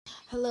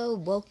Hello,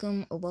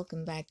 welcome or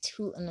welcome back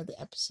to another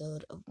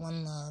episode of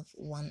One Love,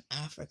 One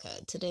Africa.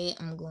 Today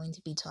I'm going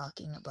to be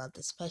talking about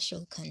the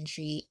special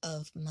country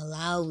of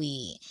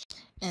Malawi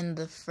and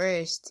the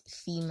first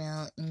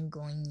female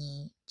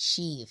Ngoni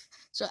chief.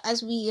 So,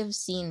 as we have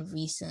seen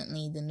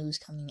recently, the news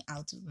coming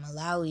out of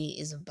Malawi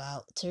is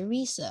about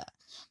Theresa.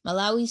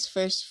 Malawi's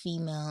first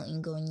female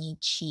Ngoni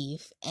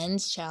chief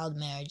ends child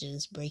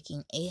marriages,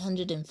 breaking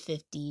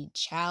 850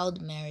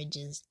 child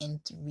marriages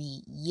in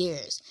 3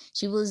 years.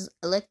 She was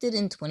elected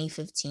in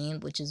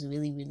 2015, which is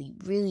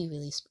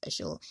really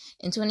special.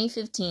 In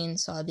 2015,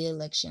 saw the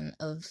election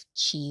of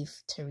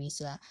Chief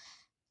Theresa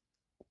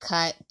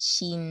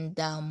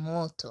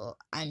Kachindamoto,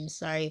 I'm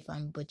sorry if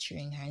I'm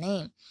butchering her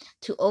name,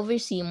 to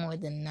oversee more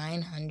than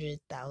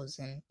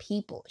 900,000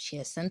 people. She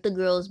has sent the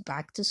girls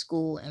back to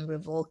school and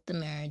revoked the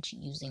marriage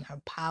using her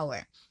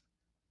power.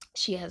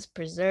 She has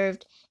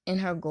persevered in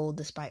her goal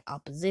despite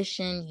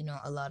opposition.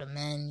 A lot of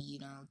men,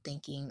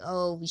 thinking,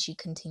 oh, we should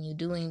continue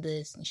doing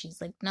this. And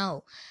she's like,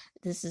 no,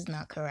 this is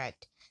not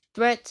correct.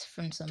 Threats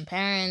from some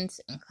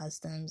parents and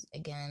customs,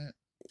 again,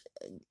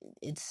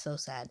 it's so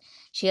sad.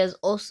 She has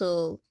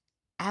also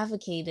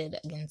advocated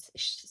against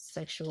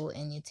sexual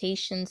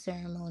initiation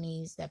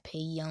ceremonies that pay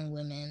young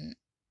women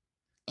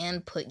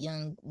and put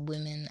young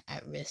women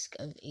at risk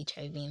of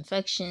HIV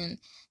infection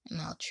and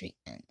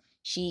maltreatment.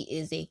 She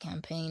is a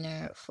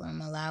campaigner for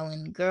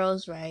Malawian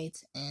girls'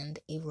 rights and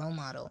a role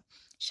model.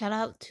 Shout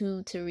out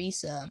to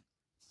Theresa,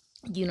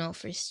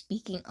 for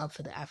speaking up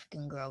for the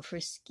African girl, for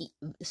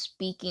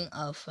speaking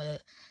up for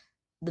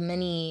the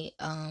many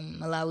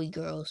Malawi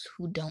girls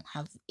who don't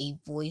have a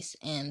voice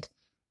and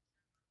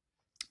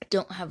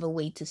don't have a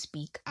way to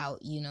speak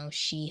out.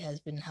 She has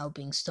been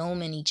helping so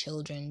many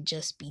children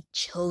just be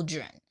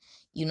children.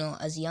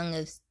 As young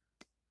as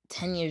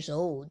 10 years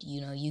old,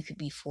 you could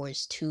be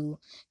forced to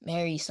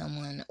marry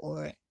someone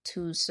or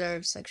to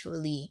serve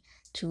sexually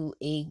to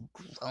a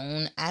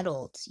grown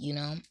adult.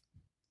 And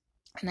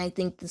I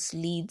think this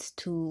leads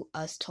to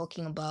us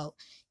talking about,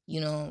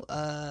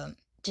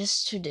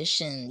 just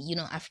tradition,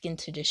 African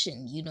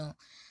tradition,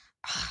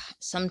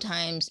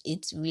 sometimes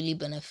it's really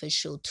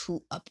beneficial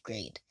to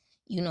upgrade.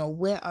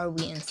 Where are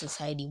we in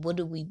society? What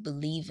do we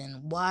believe in?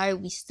 Why are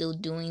we still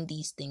doing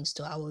these things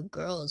to our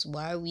girls?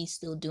 Why are we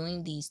still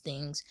doing these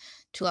things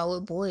to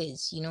our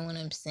boys? You know what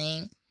I'm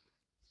saying?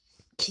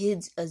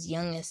 Kids as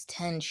young as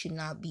 10 should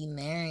not be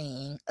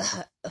marrying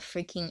a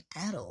freaking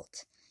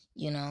adult,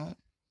 you know?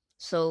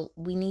 So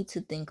we need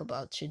to think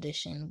about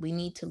tradition. We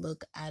need to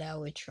look at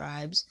our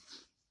tribes.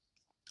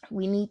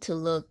 We need to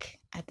look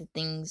at the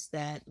things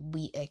that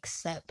we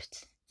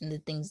accept and the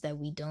things that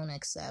we don't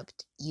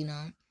accept.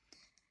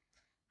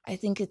 I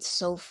think it's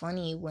so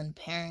funny when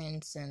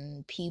parents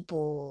and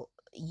people,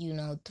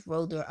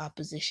 throw their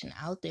opposition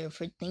out there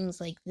for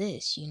things like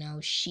this.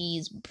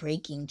 She's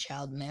breaking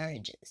child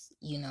marriages.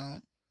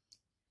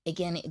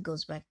 Again, it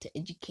goes back to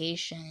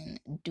education.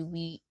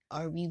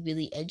 Are we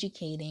really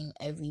educating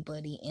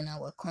everybody in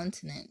our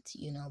continent?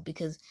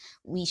 Because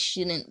we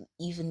shouldn't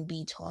even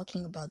be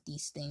talking about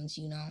these things.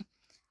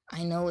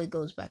 I know it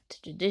goes back to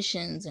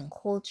traditions and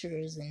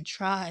cultures and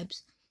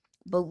tribes,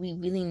 but we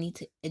really need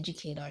to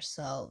educate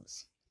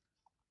ourselves.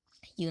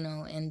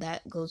 And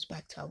that goes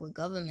back to our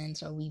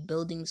governments. Are we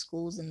building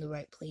schools in the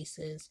right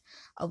places?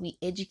 Are we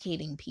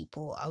educating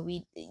people? Are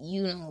we,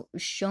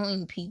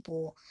 showing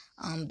people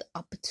the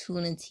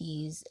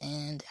opportunities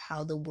and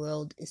how the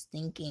world is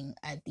thinking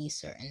at these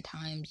certain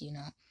times?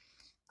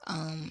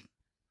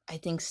 I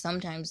think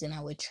sometimes in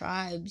our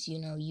tribes,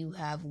 you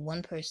have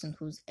one person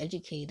who's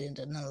educated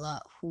and a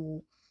lot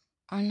who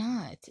are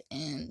not,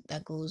 and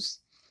that goes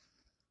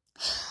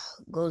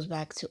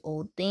back to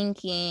old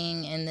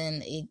thinking, and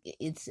then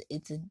it's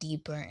a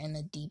deeper and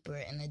a deeper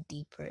and a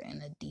deeper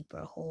and a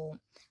deeper hole.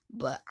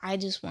 But I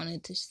just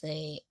wanted to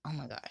say, oh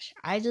my gosh,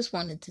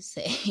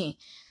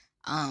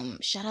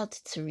 shout out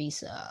to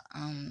Theresa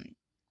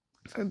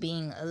for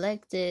being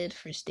elected,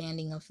 for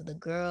standing up for the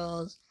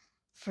girls,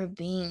 for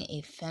being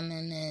a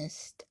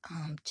feminist,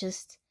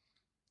 just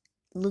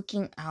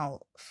looking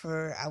out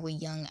for our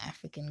young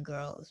African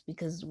girls,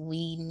 because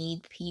we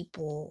need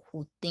people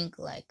who think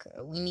like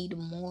her. We need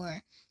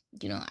more,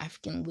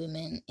 African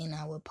women in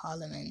our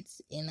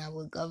parliaments, in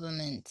our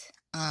government,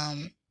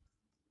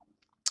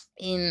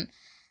 in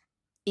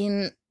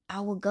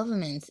our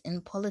governments, in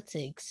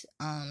politics,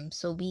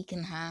 so we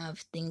can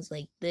have things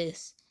like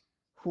this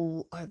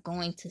who are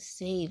going to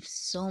save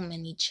so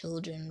many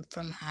children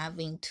from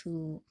having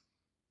to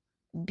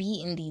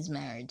be in these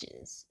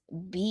marriages,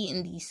 be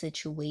in these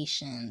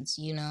situations.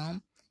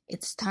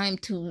 It's time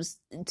to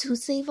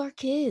save our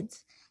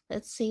kids.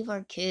 Let's save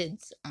our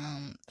kids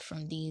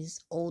from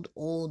these old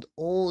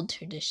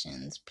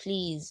traditions.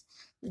 Please,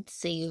 let's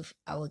save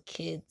our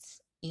kids,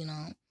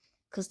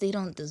 because they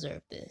don't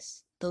deserve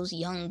this. Those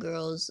young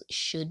girls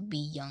should be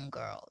young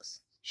girls,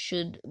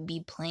 should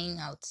be playing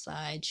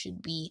outside,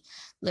 should be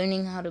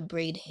learning how to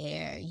braid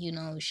hair,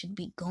 should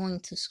be going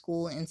to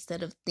school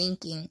instead of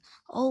thinking,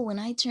 oh, when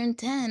I turn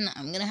 10,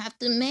 I'm gonna have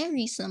to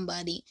marry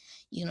somebody.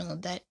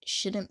 That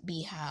shouldn't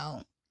be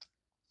how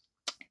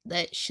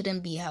That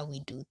shouldn't be how we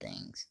do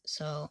things.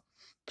 So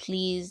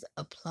please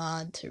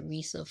applaud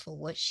Theresa for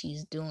what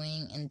she's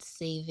doing and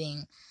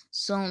saving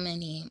so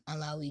many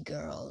Malawi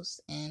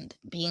girls and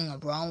being a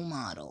role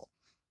model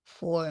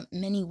for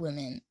many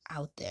women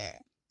out there.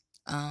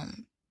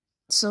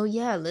 So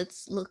yeah,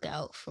 let's look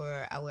out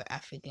for our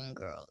African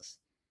girls.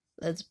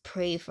 Let's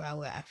pray for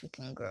our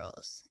African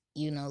girls.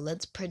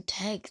 Let's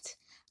protect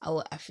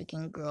our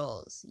African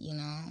girls,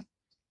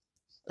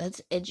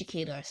 Let's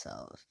educate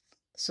ourselves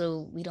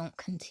so we don't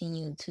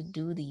continue to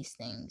do these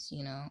things,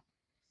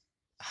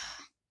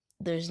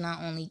 There's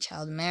not only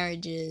child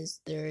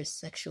marriages, there's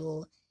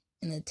sexual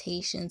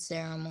initiation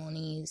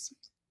ceremonies.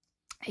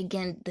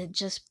 Again, that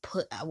just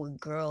put our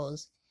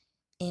girls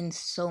in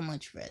so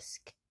much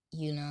risk,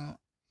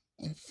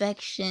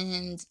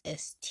 infections,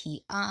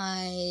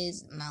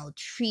 STIs,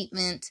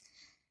 maltreatment.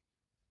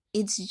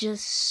 It's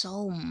just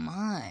so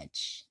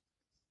much.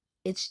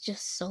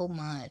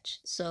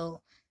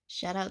 So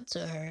shout out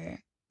to her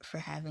for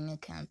having a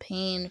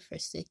campaign, for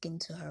sticking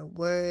to her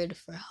word,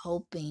 for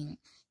helping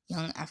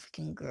young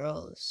African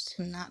girls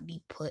to not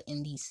be put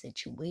in these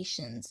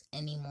situations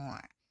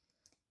anymore.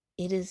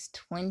 It is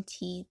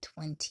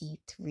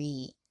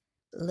 2023.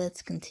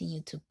 Let's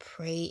continue to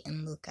pray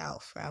and look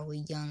out for our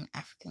young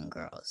African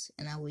girls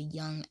and our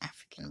young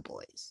African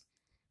boys,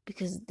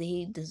 because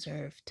they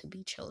deserve to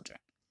be children.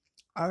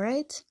 All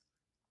right?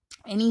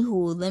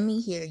 Anywho, let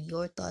me hear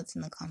your thoughts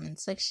in the comment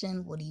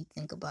section. What do you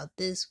think about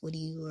this? What are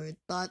your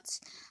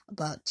thoughts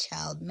about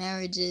child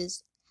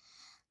marriages?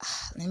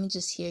 Let me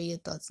just hear your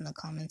thoughts in the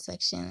comment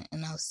section,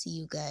 and I'll see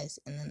you guys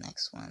in the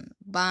next one.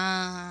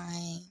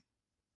 Bye.